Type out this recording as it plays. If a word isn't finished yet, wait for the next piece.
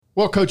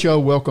Well, Coach O,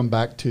 welcome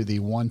back to the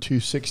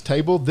 126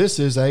 table. This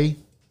is a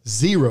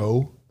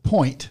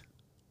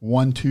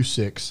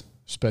 0.126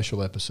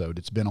 special episode.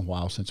 It's been a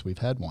while since we've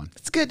had one.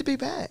 It's good to be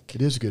back.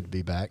 It is good to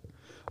be back.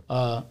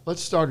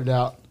 Let's start it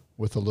out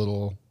with a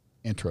little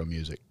intro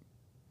music.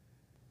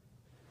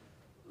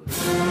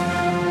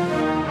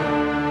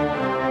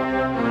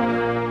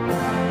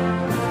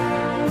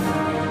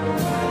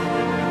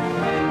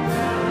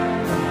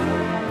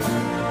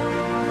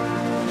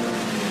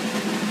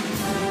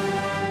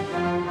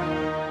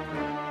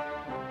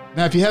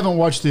 Now, if you haven't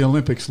watched the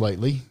Olympics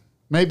lately,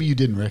 maybe you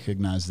didn't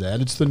recognize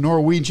that. It's the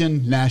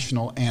Norwegian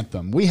national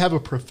anthem. We have a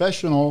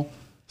professional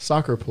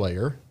soccer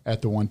player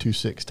at the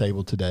 126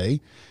 table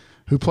today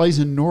who plays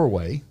in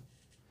Norway,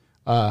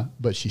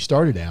 but she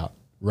started out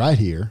right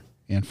here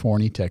in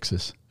Forney,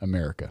 Texas,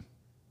 America.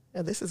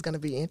 Now, this is going to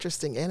be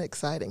interesting and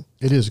exciting.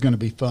 It is going to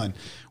be fun.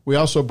 We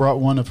also brought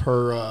one of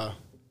her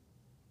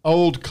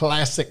old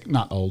classic,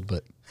 not old,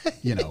 but,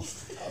 you know,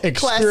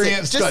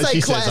 experienced. Just say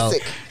she says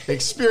classic.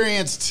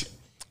 Experienced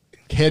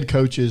head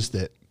coaches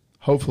that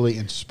hopefully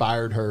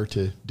inspired her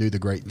to do the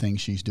great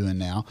things she's doing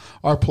now.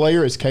 Our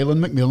player is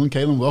Kaylin McMillan.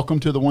 Kaylin, welcome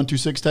to the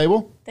 126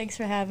 table. Thanks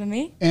for having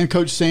me. And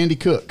Coach Sandy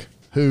Cook,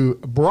 who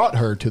brought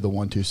her to the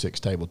 126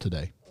 table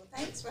today. Well,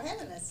 thanks for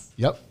having us.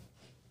 Yep.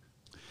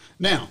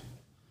 Now,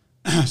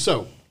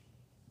 so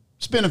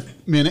it's been a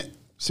minute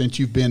since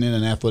you've been in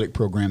an athletic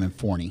program in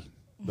Forney,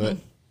 but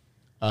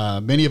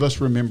many of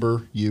us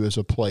remember you as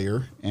a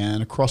player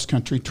and a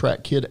cross-country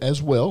track kid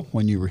as well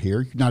when you were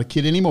here. You're not a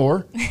kid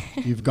anymore.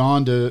 You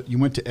went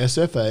to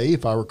SFA,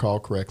 if I recall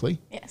correctly.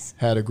 Yes.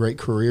 Had a great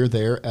career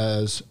there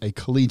as a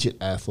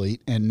collegiate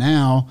athlete, and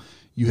now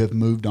you have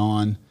moved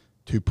on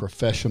to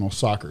professional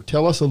soccer.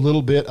 Tell us a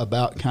little bit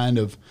about kind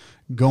of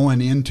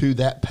going into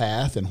that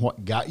path and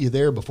what got you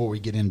there before we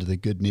get into the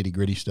good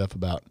nitty-gritty stuff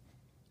about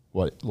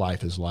what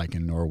life is like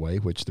in Norway,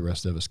 which the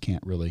rest of us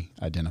can't really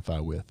identify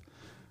with.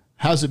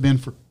 How's it been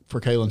for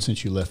Kaylin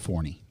since you left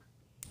Forney?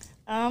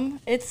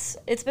 It's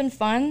been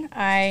fun.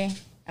 I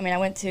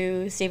went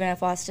to Stephen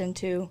F. Austin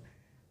to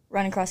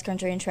run cross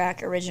country and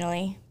track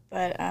originally,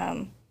 but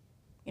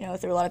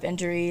through a lot of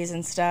injuries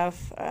and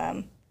stuff,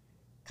 it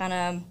kind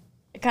of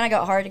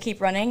got hard to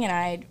keep running,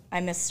 and I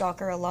missed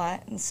soccer a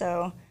lot, and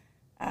so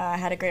I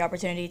had a great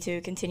opportunity to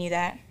continue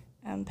that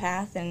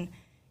path and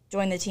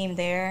join the team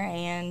there,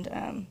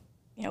 and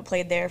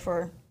played there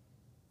for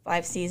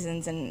 5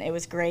 seasons, and it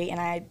was great. And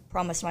I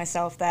promised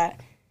myself that,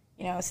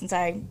 since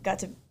I got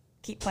to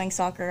keep playing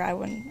soccer, I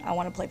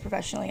want to play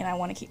professionally, and I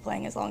want to keep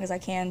playing as long as I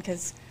can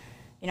because,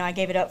 I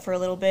gave it up for a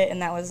little bit,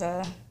 and that was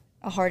a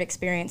hard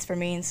experience for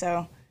me. And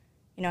so,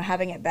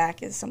 having it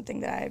back is something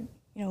that I,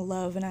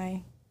 love, and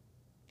I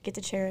get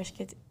to cherish,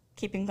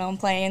 keeping on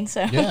playing.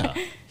 So yeah,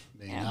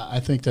 I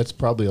think that's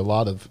probably a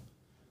lot of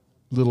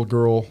little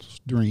girls'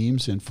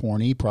 dreams in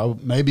Forney.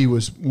 Probably maybe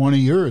was one of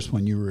yours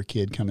when you were a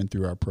kid coming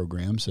through our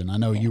programs. And I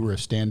know you were a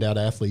standout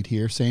athlete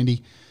here.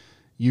 Sandy,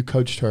 you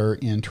coached her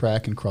in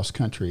track and cross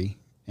country,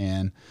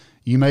 and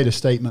you made a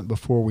statement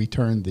before we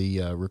turned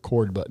the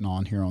record button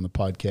on here on the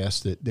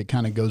podcast that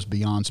kind of goes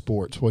beyond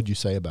sports. What did you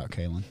say about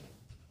Kaylin?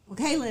 Well,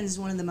 Kaylin is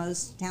one of the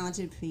most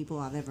talented people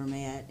I've ever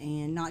met,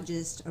 and not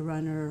just a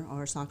runner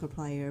or a soccer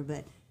player,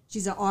 but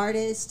she's an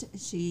artist.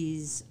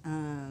 She's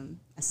a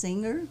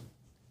singer.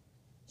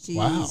 She's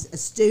a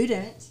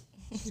student.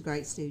 She's a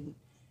great student.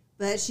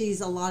 But she's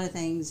a lot of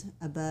things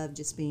above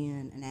just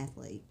being an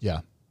athlete.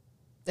 Yeah.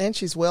 And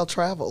she's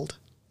well-traveled.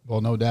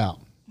 Well, no doubt.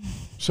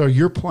 So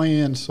you're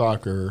playing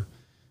soccer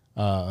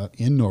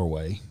in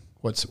Norway.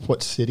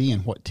 What city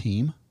and what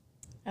team?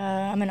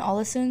 I'm in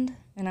Ålesund,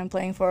 and I'm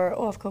playing for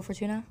OFK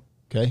Fortuna.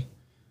 Okay.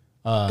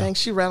 Dang,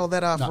 she rattled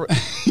that off. No.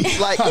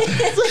 Like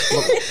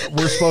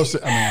We're supposed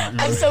to.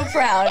 I'm so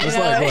proud. It's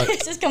like what?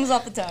 It just comes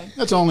off the tongue.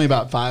 That's only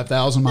about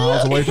 5,000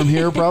 miles away from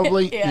here,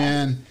 probably. Yeah.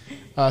 And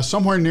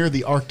somewhere near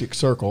the Arctic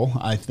Circle,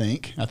 I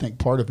think. I think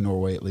part of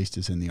Norway, at least,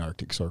 is in the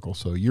Arctic Circle.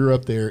 So you're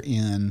up there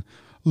in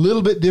a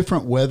little bit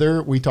different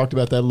weather. We talked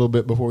about that a little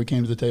bit before we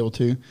came to the table,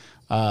 too.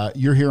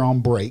 You're here on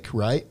break,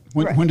 right?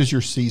 Right. When does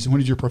your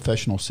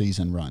professional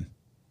season run?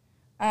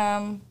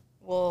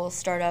 We'll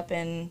start up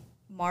in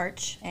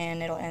March,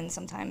 and it'll end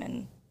sometime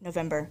in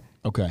November.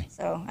 Okay.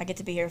 So I get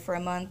to be here for a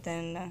month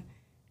and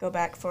go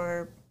back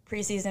for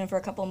preseason for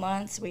a couple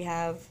months. We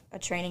have a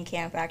training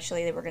camp,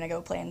 actually, that we're going to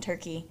go play in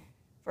Turkey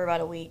for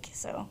about a week.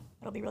 So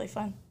it'll be really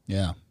fun.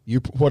 Yeah.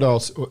 What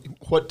else?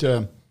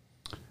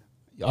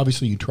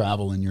 Obviously, you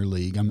travel in your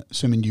league. I'm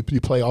assuming you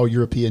play all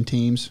European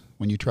teams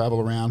when you travel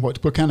around.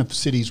 What kind of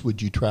cities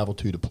would you travel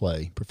to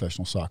play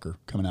professional soccer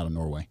coming out of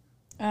Norway?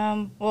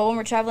 Well, when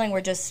we're traveling, we're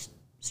just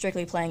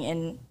strictly playing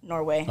in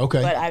Norway.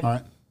 Okay. But I've all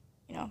right.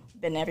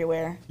 Been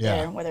everywhere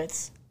there, whether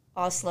it's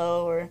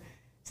Oslo or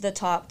to the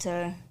top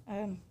to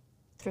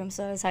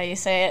Tromsø is how you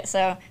say it.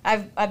 So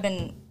I've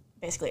been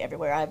basically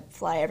everywhere. I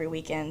fly every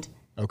weekend.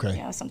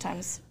 Okay.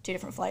 Sometimes 2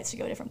 different flights to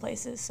go different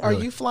places. So. Are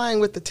you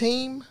flying with the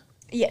team?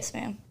 Yes,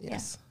 ma'am.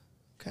 Yes.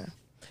 Yeah. Okay.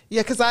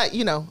 Yeah, because I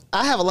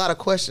have a lot of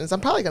questions. I'm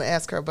probably going to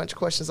ask her a bunch of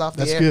questions off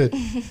the That's air. good.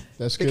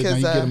 That's good.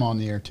 Because, Now you get them on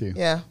the air too.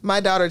 Yeah, my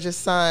daughter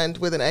just signed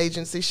with an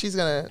agency. She's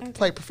going to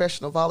play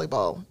professional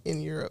volleyball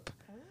in Europe.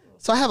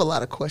 So I have a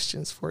lot of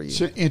questions for you.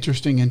 It's an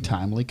interesting and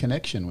timely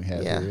connection we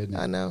have Yeah, here, isn't it?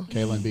 I know.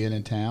 Kaylin being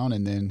in town,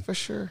 and then For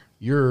sure.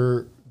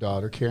 your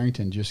daughter,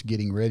 Carrington, just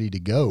getting ready to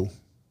go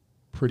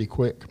pretty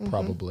quick,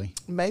 probably.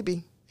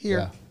 Maybe here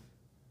Yeah.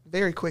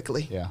 very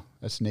quickly. Yeah,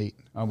 that's neat.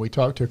 We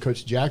talked to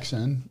Coach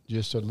Jackson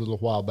just a little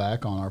while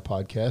back on our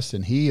podcast,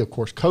 and he, of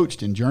course,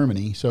 coached in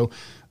Germany. So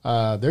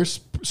there's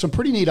some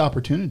pretty neat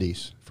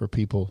opportunities for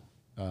people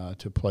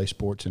to play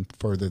sports and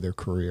further their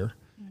career.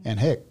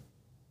 And, heck,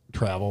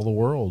 travel the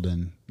world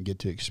and get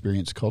to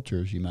experience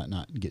cultures you might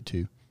not get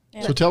to.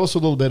 Yeah. So tell us a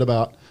little bit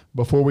about,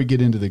 before we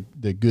get into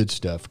the good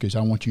stuff, because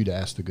I want you to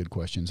ask the good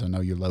questions. I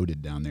know you're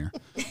loaded down there.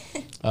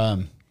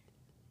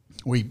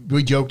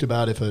 We joked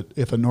about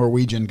if a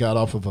Norwegian got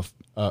off of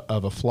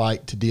a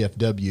flight to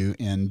DFW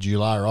in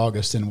July or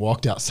August and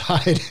walked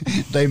outside,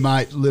 they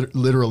might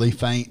literally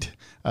faint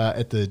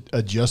at the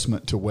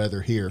adjustment to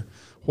weather here.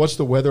 What's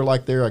the weather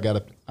like there? I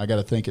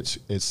gotta think it's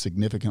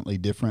significantly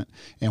different.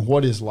 And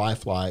what is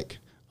life like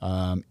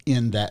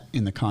in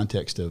the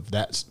context of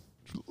that's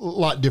a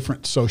lot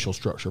different social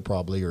structure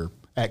probably, or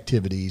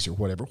activities or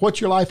whatever.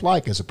 What's your life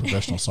like as a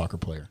professional soccer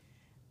player?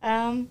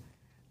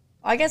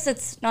 I guess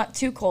it's not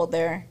too cold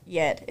there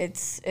yet.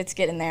 It's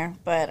getting there.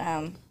 But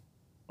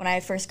when I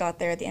first got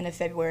there at the end of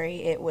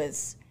February, it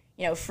was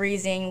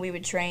freezing. We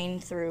would train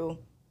through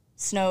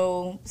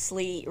snow,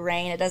 sleet,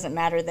 rain. It doesn't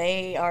matter.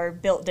 They are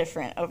built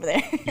different over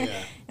there.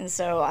 Yeah. And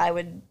so I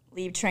would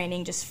leave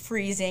training just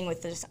freezing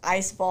with just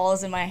ice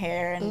balls in my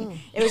hair, and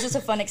it was just a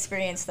fun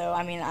experience. Though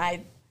I mean,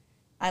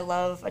 I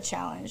love a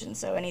challenge, and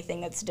so anything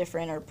that's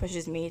different or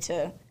pushes me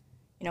to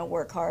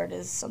work hard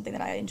is something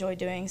that I enjoy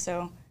doing.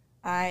 So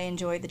I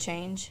enjoyed the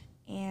change,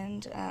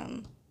 and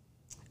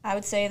I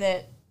would say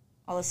that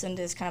Ålesund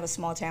is kind of a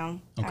small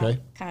town. Okay. I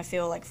kind of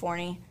feel like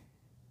Forney.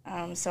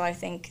 So I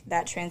think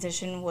that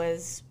transition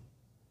was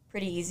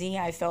pretty easy.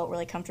 I felt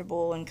really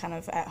comfortable and kind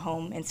of at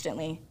home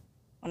instantly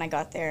when I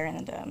got there,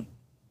 and the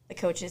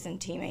coaches and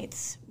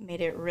teammates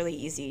made it really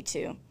easy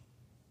to,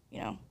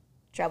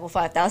 travel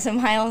 5,000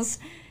 miles,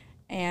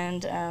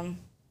 and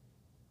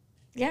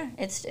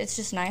it's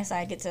just nice.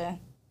 I get to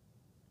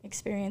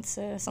experience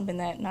something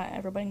that not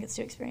everybody gets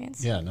to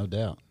experience. Yeah, no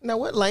doubt. Now,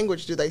 what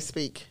language do they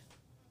speak?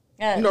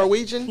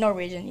 Norwegian?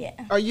 Norwegian, yeah.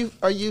 Are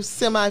you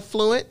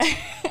semi-fluent?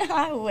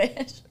 I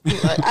wish.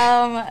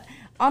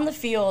 On the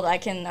field, I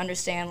can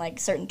understand like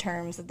certain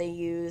terms that they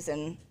use,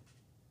 and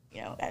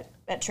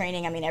at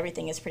training, I mean,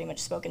 everything is pretty much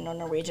spoken in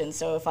Norwegian.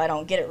 So if I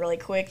don't get it really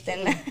quick,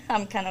 then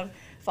I'm kind of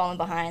falling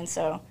behind.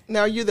 So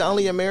Now, are you the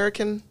only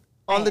American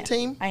on the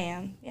team? I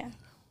am, yeah.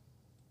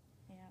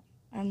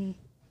 I'm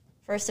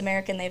first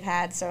American they've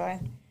had, so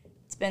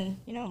it's been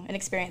an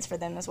experience for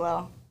them as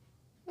well.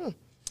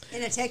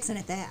 And a Texan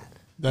at that.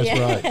 That's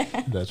Yeah.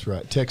 right. That's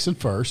right. Texan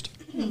first.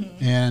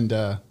 And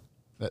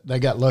they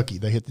got lucky.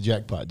 They hit the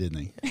jackpot, didn't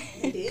they?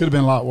 Could have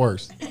been a lot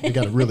worse. They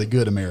got a really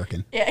good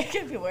American. Yeah, it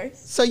could be worse.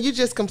 So you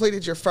just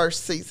completed your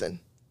first season.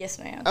 Yes,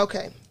 ma'am.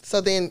 Okay.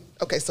 So then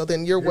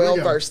you're we well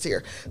go. versed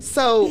here.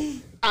 So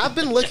I've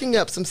been looking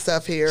up some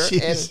stuff here,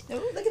 Jeez. and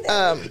Ooh, look at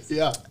that.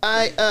 Yeah.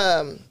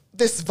 I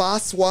this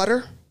Voss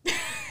water.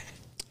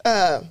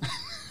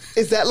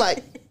 Is that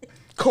like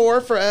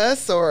core for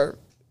us, or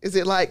is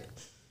it like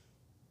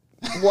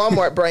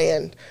Walmart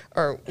brand,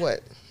 or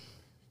what?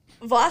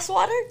 Voss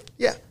water?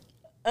 Yeah.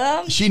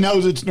 She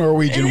knows it's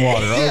Norwegian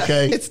water, Yeah,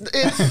 okay? It's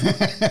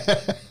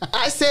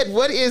I said,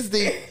 what is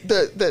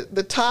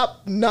the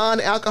top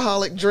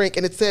non-alcoholic drink,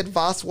 and it said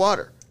Voss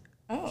water.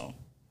 Oh,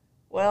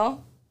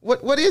 well,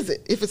 What is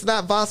it if it's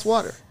not Voss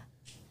water?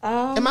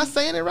 Am I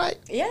saying it right?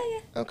 yeah.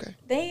 Okay.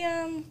 They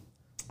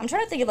I'm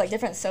trying to think of like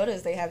different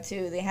sodas they have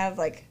too. They have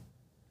like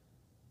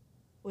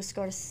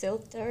Uskar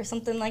Silt or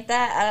something like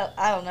that.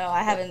 I don't know.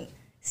 I haven't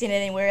seen it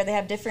anywhere. They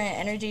have different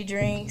energy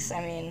drinks. I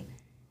mean,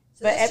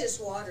 So that's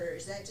just water.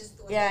 Is that just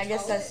the way yeah, they I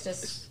guess call that's it?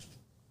 just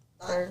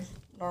their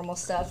normal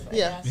stuff. I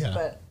Yeah. guess. Yeah.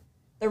 But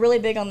they're really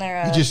big on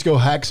their. You just go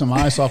hack some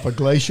ice off a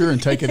glacier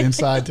and take it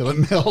inside till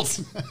it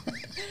melts.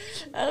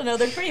 I don't know.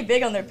 They're pretty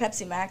big on their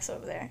Pepsi Max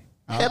over there.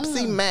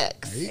 Pepsi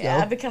Max. There you Yeah,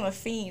 go. I've become a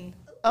fiend.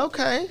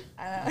 Okay.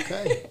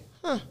 Okay.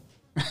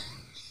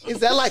 Is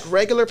that like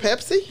regular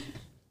Pepsi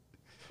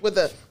with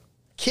a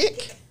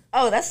kick?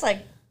 Oh, that's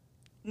like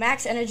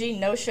max energy,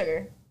 no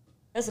sugar.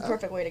 That's the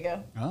perfect way to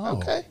go. Oh.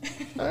 Okay.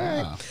 All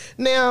right. Wow.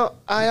 Now,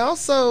 I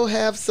also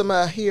have some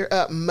here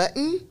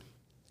mutton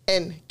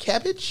and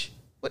cabbage.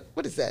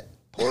 What is that?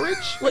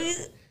 Porridge? What?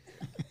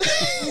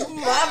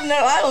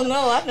 I don't know.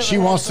 I've never She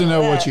had wants to some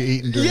know of what that. you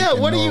eat and drink. Yeah,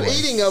 in what are you Norway.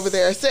 eating over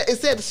there? It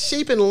said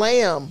sheep and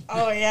lamb.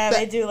 Oh yeah,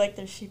 they do like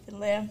their sheep and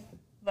lamb,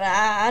 but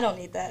I don't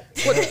eat that.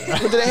 What,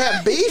 do they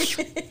have beef?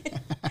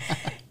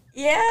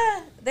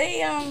 Yeah,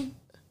 they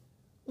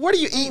What are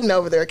you eating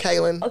over there,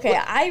 Kaylin? Okay,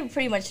 I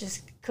pretty much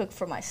just cook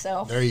for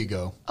myself. There you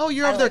go. Oh,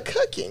 you're over there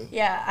cooking.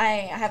 Yeah, I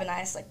have a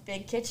nice like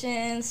big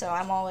kitchen, so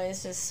I'm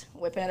always just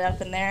whipping it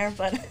up in there.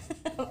 But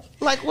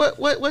Like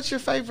what's your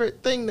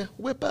favorite thing to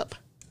whip up?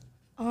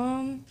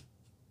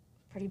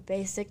 Pretty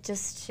basic,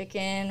 just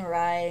chicken,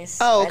 rice.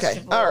 Oh, okay.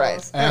 Vegetables. All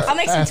right. I'll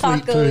make some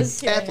Athlete tacos.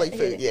 food. Athlete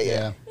food.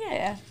 Yeah.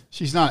 Yeah.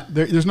 She's not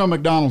there's no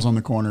McDonald's on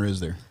the corner, is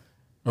there?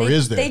 Or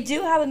is there? They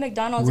do have a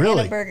McDonald's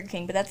Really? and a Burger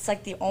King, but that's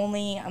like the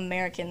only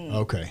American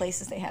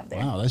places they have there.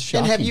 Wow, that's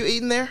And shocking. have you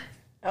eaten there?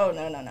 Oh,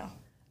 no.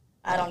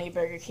 I don't eat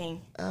Burger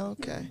King.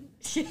 Okay.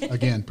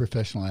 Again,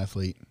 professional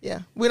athlete. Yeah.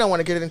 We don't want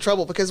to get in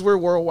trouble because we're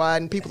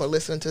worldwide and people are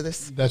listening to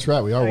this. That's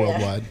right. We are yeah.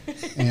 worldwide,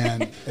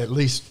 and at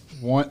least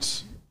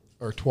once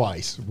or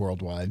twice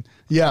worldwide.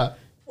 Yeah,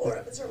 4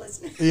 of us are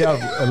listening.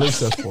 yeah. At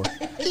least us 4.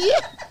 Yeah.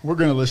 We're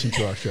going to listen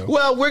to our show.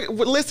 Well,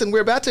 listen,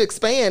 we're about to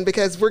expand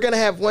because we're going to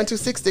have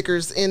 126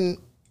 stickers in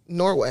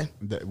Norway.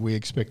 That we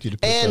expect you to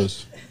put And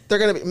those. they're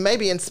going to be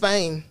maybe in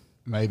Spain.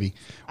 Maybe.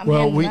 I'm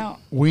Well, handing we them out.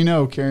 we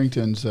know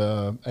Carrington's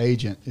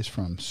agent is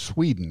from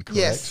Sweden, correct?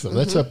 Yes. So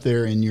that's up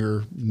there in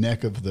your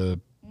neck of the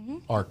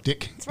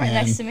Arctic. It's right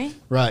next to me.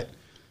 Right.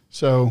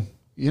 So,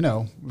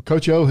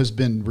 Coach O has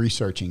been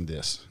researching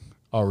this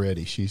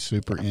already. She's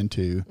super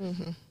into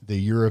the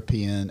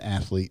European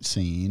athlete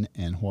scene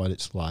and what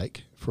it's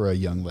like for a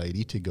young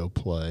lady to go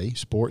play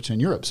sports in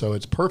Europe. So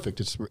it's perfect.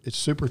 It's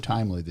super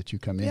timely that you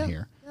come in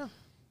here. Yeah.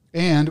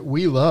 And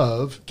we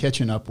love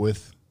catching up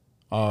with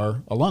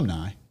our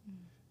alumni.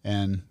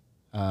 And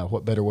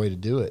what better way to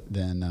do it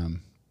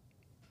than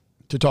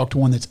to talk to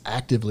one that's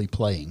actively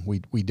playing?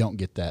 We don't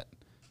get that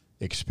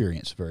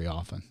experience very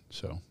often,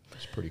 so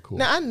it's pretty cool.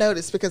 Now, I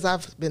noticed because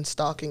I've been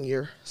stalking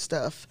your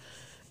stuff,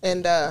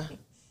 and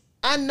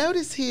I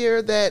noticed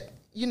here that,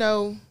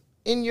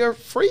 in your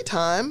free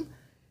time,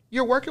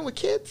 you're working with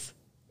kids.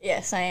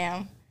 Yes,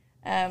 I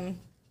am.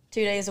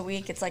 2 days a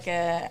week. It's like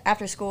a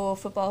after-school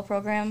football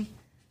program,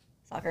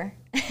 soccer.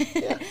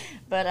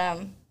 But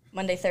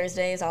Monday,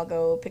 Thursdays, I'll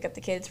go pick up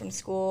the kids from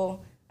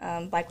school,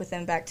 bike with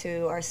them back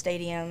to our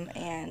stadium,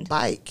 and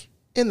Bike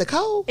in the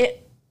cold.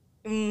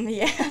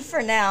 yeah,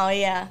 for now,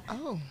 yeah.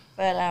 Oh.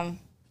 But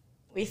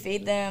we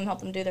feed them, help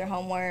them do their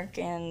homework,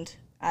 and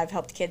I've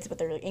helped kids with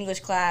their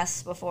English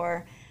class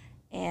before,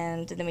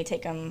 and then we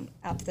take them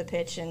out to the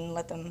pitch and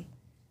let them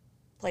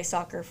play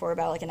soccer for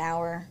about like an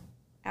hour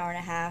and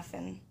a half,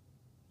 and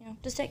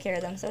just take care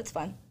of them. So it's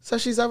fun. So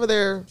she's over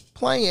there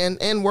playing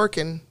and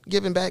working,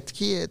 giving back to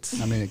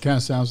kids. I mean, it kind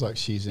of sounds like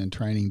she's in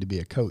training to be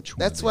a coach.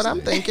 That's what I'm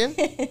thinking.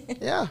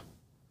 Yeah.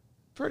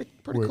 Pretty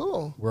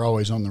cool. We're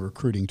always on the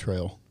recruiting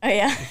trail Oh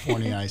yeah. for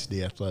Forney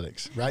ISD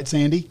Athletics. Right,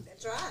 Sandy?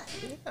 That's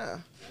right. Yeah.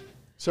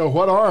 So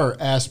what are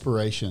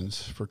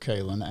aspirations for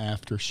Kaylin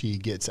after she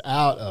gets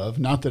out of,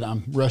 not that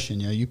I'm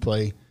rushing you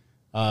play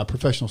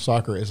professional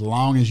soccer as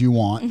long as you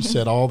want,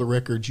 set all the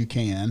records you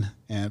can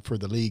and for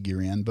the league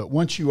you're in, but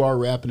once you are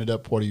wrapping it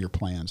up, what are your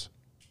plans?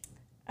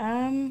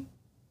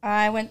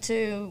 I went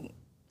to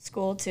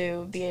school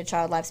to be a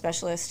child life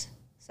specialist,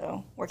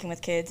 so working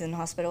with kids in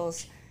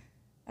hospitals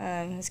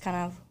is kind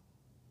of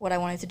what I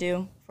wanted to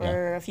do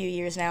for a few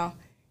years now.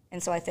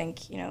 And so I think,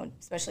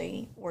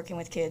 especially working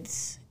with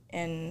kids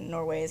in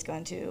Norway is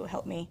going to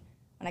help me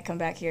when I come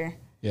back here.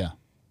 Yeah.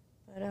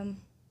 But I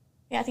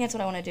think that's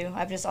what I want to do.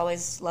 I've just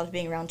always loved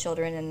being around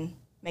children and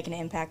making an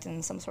impact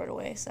in some sort of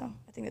way. So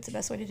I think that's the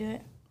best way to do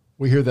it.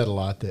 We hear that a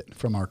lot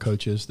from our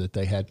coaches, that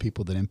they had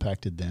people that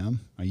impacted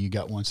them. You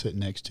got one sitting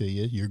next to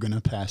you. You're going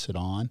to pass it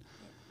on.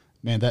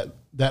 Man,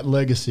 that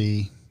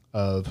legacy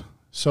of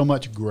so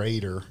much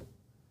greater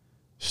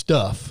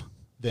stuff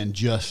than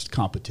just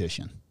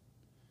competition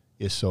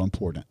is so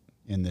important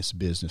in this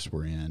business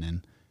we're in.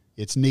 And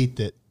it's neat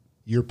that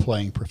you're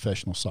playing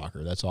professional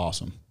soccer. That's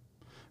awesome.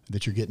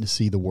 That you're getting to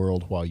see the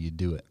world while you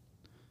do it.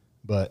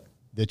 But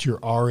that you're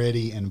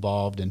already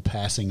involved in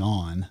passing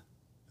on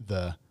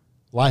the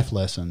life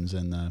lessons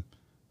and the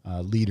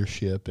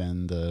leadership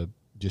and the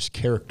just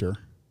character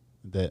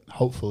that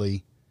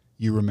hopefully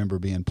you remember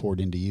being poured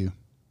into you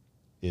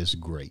is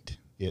great.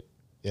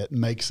 It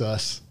makes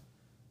us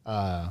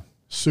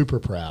super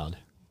proud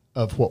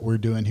of what we're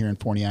doing here in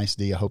Forney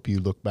ISD. I hope you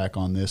look back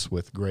on this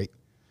with great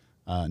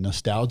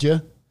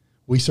nostalgia.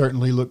 We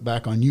certainly look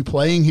back on you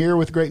playing here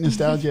with great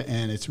nostalgia,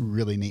 and it's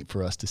really neat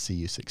for us to see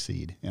you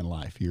succeed in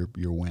life. You're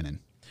winning.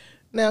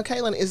 Now,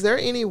 Kaylin, is there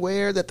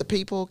anywhere that the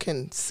people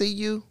can see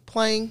you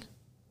playing?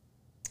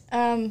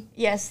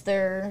 Yes,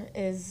 there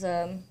is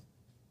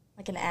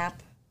like an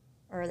app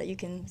or that you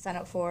can sign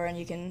up for and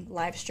you can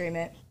live stream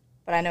it.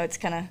 But I know it's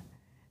kind of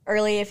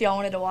early if y'all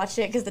wanted to watch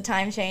it because the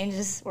time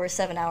changes. We're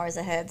 7 hours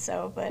ahead.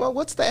 Well,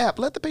 what's the app?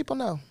 Let the people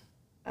know.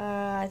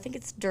 I think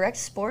it's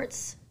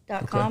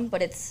directsports.com,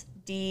 but it's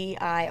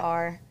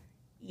DIREKTE.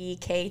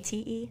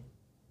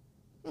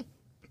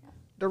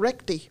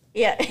 Directy.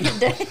 Yeah.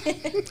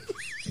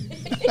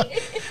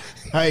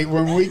 Hey,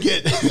 when we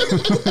get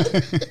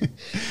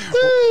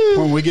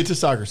to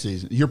soccer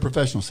season, your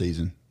professional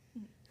season,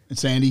 and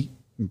Sandy,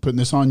 I'm putting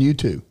this on you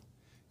too.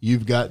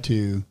 You've got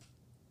to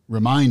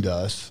remind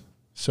us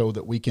so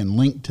that we can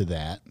link to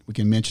that. We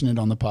can mention it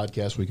on the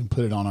podcast. We can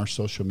put it on our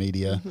social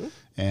media.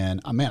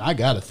 And man, I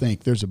got to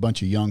think there's a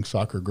bunch of young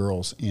soccer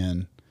girls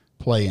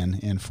playing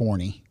in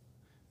Forney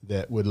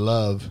that would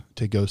love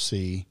to go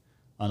see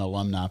an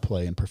alumni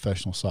play in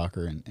professional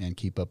soccer and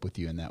keep up with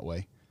you in that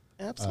way.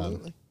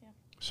 Absolutely.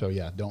 So,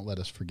 yeah, don't let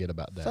us forget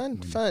about that. Fun,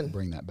 when you fun.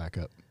 Bring that back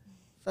up.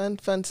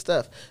 Fun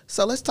stuff.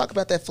 So let's talk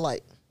about that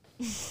flight.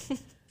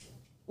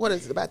 What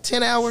is it, about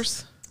 10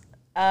 hours?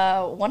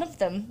 One of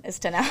them is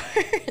 10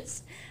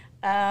 hours.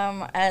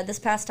 This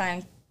past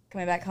time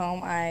coming back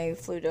home, I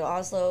flew to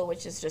Oslo,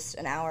 which is just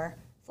an hour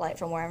flight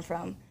from where I'm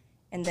from.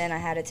 And then I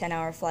had a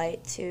 10-hour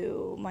flight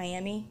to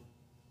Miami.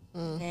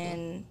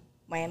 And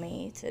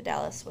Miami to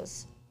Dallas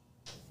was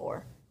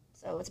 4.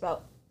 So it's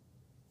about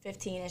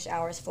 15-ish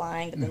hours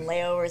flying, but then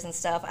layovers and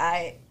stuff.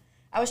 I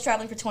was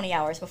traveling for 20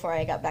 hours before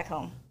I got back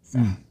home. So.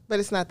 But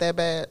it's not that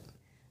bad.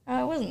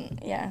 It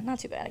wasn't, not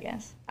too bad, I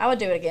guess. I would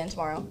do it again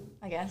tomorrow,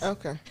 I guess.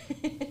 Okay.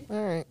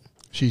 All right.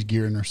 She's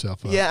gearing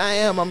herself up. Yeah, I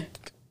am.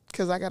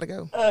 Because I got to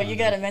go. Oh, you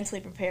got to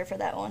mentally prepare for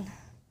that one.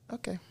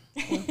 Okay.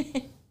 Well,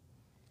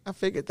 I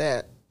figured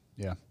that.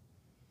 Yeah.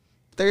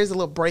 There is a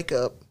little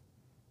breakup.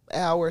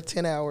 Hour,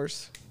 10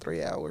 hours,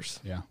 3 hours.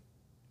 Yeah.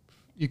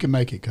 You can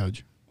make it,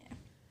 Coach.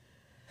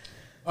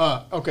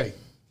 Okay.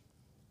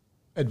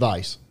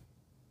 Advice.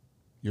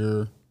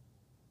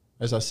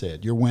 As I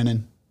said, you're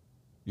winning.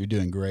 You're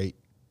doing great.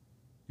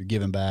 You're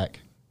giving back.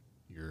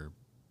 You're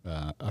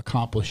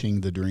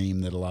accomplishing the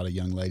dream that a lot of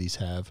young ladies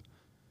have.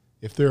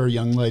 If there are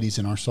young ladies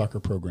in our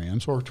soccer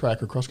programs or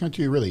track or cross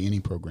country, really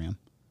any program,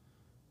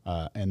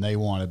 and they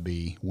want to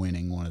be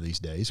winning one of these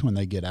days when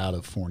they get out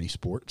of Forney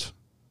Sports,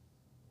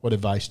 what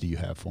advice do you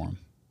have for them?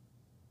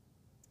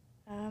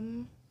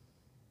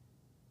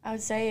 I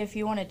would say if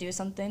you want to do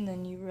something,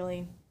 then you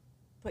really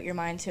put your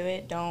mind to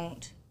it.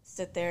 Don't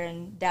sit there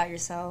and doubt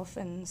yourself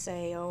and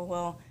say, oh,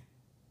 well,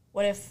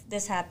 what if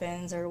this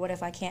happens or what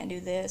if I can't do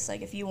this?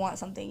 Like, if you want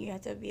something, you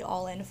have to be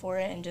all in for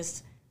it and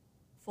just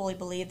fully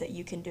believe that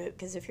you can do it,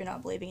 because if you're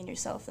not believing in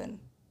yourself, then,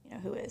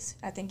 who is?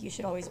 I think you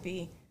should always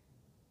be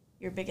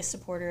your biggest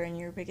supporter and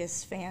your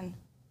biggest fan,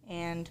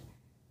 and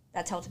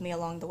that's helped me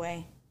along the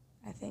way.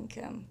 I think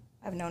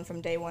I've known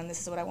from day one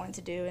this is what I wanted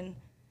to do, and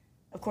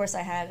of course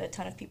I had a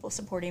ton of people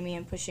supporting me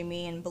and pushing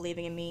me and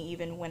believing in me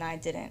even when I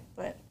didn't,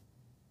 but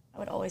I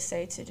would always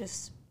say to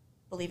just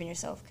believe in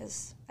yourself,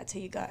 because that's who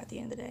you got at the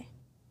end of the day.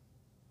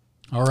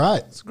 All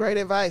right. It's great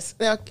advice.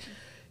 Now,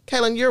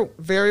 Kaylin, you're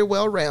very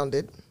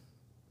well-rounded.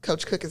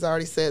 Coach Cook has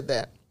already said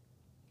that.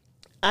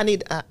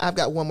 I've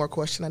got one more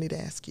question I need to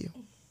ask you,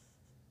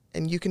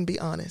 and you can be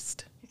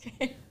honest.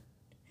 Okay.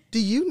 Do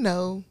you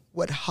know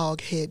what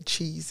hog head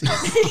cheese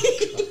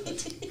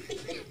is?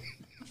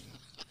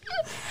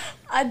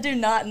 I do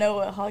not know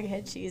what hog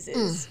head cheese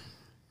is.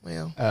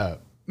 Well,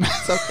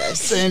 it's okay.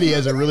 Sandy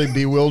has a really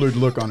bewildered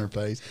look on her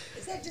face.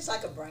 Is that just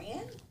like a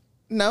brand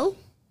No?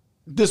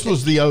 This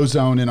was the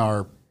ozone in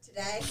our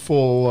today?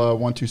 full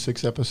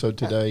 126 episode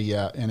today,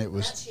 yeah, and it Not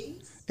was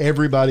cheese?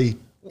 everybody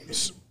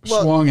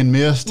Well, swung and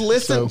missed.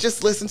 so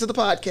Just listen to the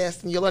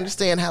podcast, and you'll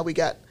understand how we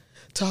got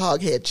to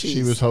hog head cheese.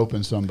 she was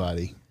hoping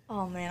somebody.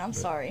 Oh, man, I'm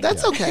sorry.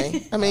 That's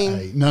okay. I mean,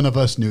 Hey, none of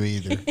us knew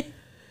either.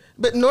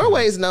 but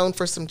Norway is known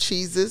for some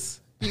cheeses.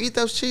 You eat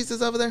those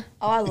cheeses over there?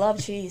 Oh, I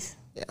love cheese.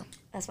 Yeah.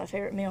 That's my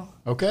favorite meal.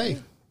 Okay,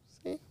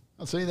 See?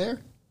 I'll see you there.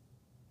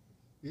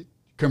 You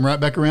come right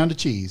back around to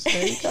cheese.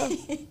 There you go.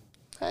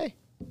 Hey.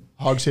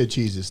 Hog's head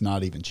cheese is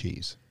not even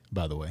cheese,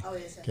 by the way. Oh,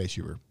 is it? In case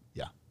you were,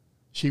 yeah.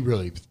 She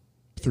really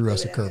threw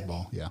us a it out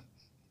curveball. Yeah,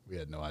 we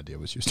had no idea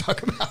what she was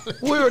talking about.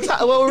 We were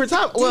talking.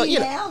 Well, you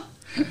know, Now?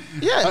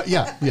 yeah.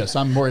 Yeah, yes,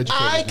 I'm more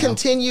educated I now.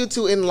 continue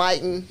to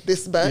enlighten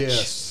this bunch.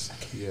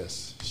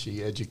 Yes.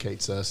 She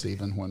educates us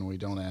even when we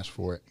don't ask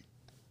for it.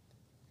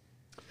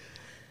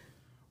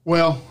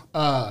 Well,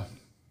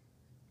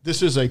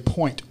 this is a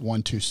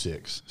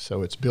 .126,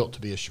 so it's built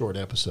to be a short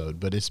episode,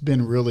 but it's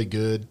been really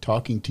good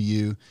talking to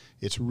you.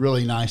 It's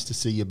really nice to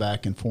see you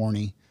back in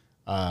Forney.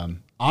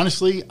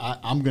 Honestly,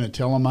 I'm going to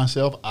tell on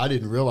myself, I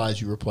didn't realize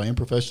you were playing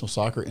professional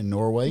soccer in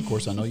Norway. Of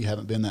course, I know you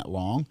haven't been that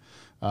long.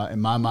 In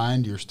my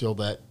mind, you're still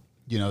that,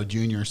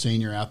 junior,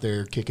 senior out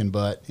there kicking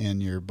butt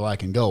in your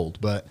black and gold.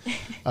 But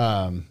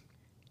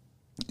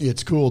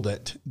it's cool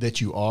that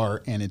you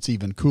are, and it's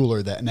even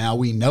cooler that now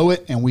we know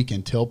it and we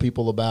can tell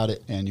people about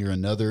it, and you're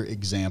another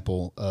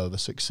example of a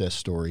success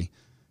story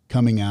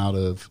coming out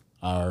of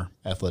our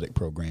athletic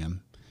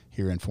program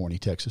here in Forney,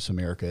 Texas,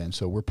 America. And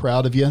so we're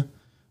proud of you.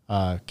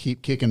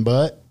 Keep kicking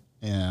butt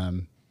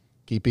and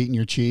keep eating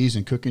your cheese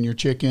and cooking your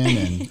chicken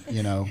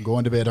and,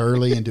 going to bed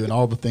early and doing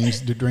all the things,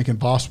 drinking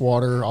Boss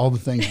water, all the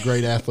things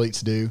great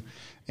athletes do.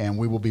 And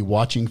we will be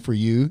watching for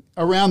you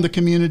around the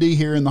community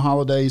here in the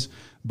holidays,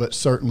 but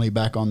certainly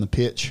back on the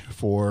pitch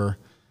for,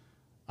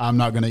 I'm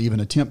not going to even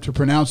attempt to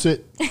pronounce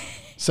it.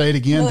 Say it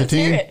again, the Let's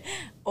team. hear it.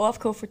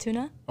 OFCO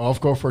Fortuna.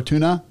 OFCO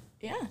Fortuna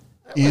Yeah.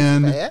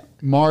 in bad.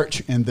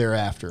 March and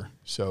thereafter.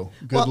 So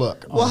good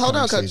luck. Well, hold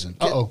on, the coming Coach. season.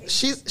 Uh-oh.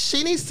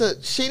 She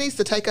needs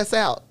to take us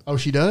out. Oh,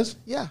 she does?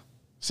 Yeah.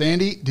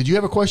 Sandy, did you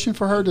have a question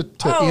for her to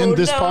Oh, end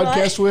this no,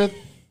 podcast with?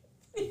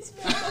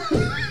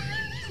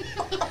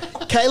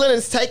 Kaylin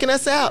is taking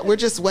us out. We're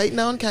just waiting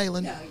on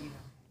Kaylin.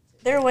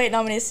 They're waiting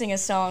on me to sing a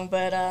song,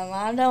 but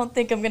I don't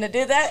think I'm going to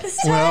do that this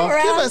time Well,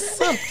 around. Give us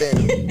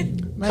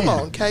something. Man. Come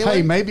on, Kaylin.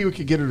 Hey, maybe we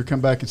could get her to come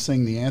back and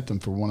sing the anthem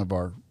for one of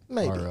our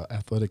Maybe.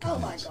 athletic Oh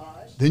my events.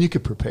 gosh. Then you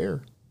could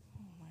prepare.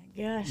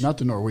 Gosh. Not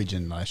the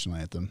Norwegian national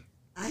anthem,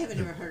 I haven't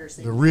ever heard her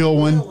sing The real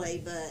one?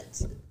 really,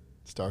 but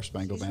Star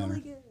Spangled she's Banner.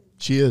 really good.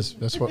 She is.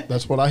 That's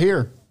what I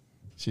hear.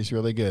 She's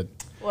really good.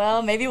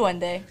 Well, maybe one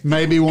day.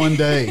 Maybe one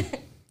day.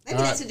 Maybe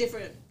that's a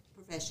different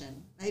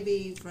profession.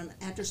 Maybe from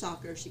after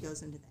soccer, she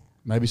goes into that.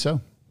 Maybe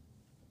so.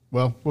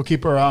 Well, we'll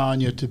keep our eye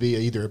on you to be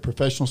either a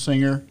professional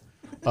singer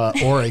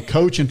or a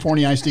coach in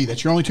Forney ISD.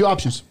 That's your only two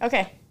options.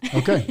 Okay.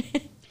 Okay.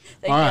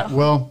 Thank All right. you.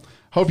 Well,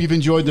 hope you've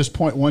enjoyed this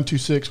point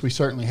 126. We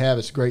certainly have.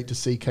 It's great to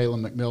see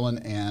Kaylin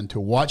McMillan and to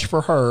watch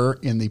for her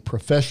in the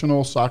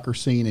professional soccer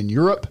scene in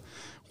Europe,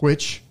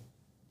 which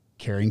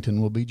Carrington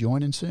will be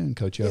joining soon,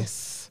 Coach O.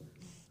 Yes.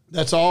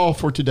 That's all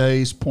for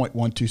today's point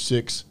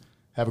 126.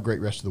 Have a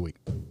great rest of the week.